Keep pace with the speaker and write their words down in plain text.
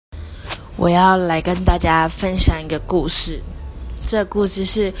我要来跟大家分享一个故事。这个故事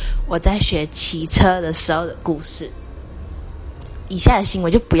是我在学骑车的时候的故事。以下的行为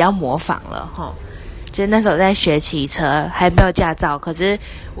就不要模仿了齁。就是那时候在学骑车，还没有驾照，可是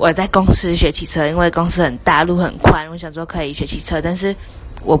我在公司学骑车，因为公司很大，路很宽，我想说可以学骑车，但是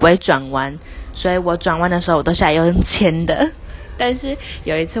我不会转弯，所以我转弯的时候我都下来用牵的。但是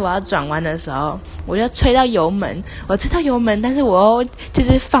有一次我要转弯的时候，我就吹到油门，但是我又就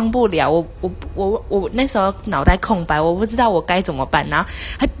是放不了，我那时候脑袋空白，我不知道我该怎么办，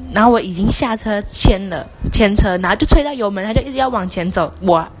然后我已经下车牵车，然后就吹到油门，他就一直要往前走，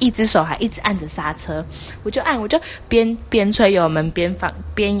我一只手还一直按着刹车，我就边吹油门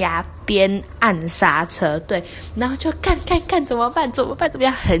边压边按刹车，对，然后就看怎么办，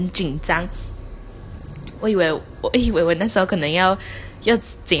很紧张。我以为我那时候可能要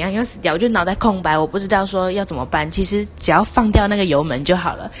怎样要死掉，我就脑袋空白，我不知道说要怎么办。其实只要放掉那个油门就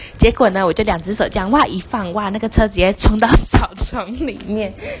好了。结果呢，我就两只手这样一放，那个车直接冲到草丛里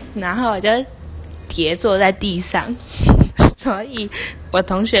面，然后我就跌坐在地上，所以我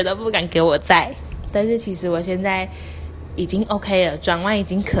同学都不敢给我载。但是其实我现在已经 OK 了，转弯已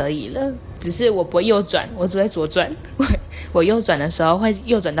经可以了，只是我不会右转，我只会左转。我右转的时候会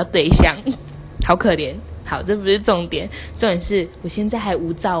右转到对向，好可怜。好，这不是重点，重点是我现在还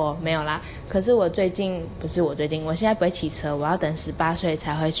无照哦，没有啦。可是我现在不会骑车，我要等18岁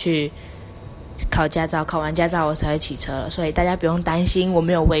才会去考驾照，考完驾照我才会骑车了，所以大家不用担心，我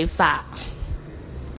没有违法。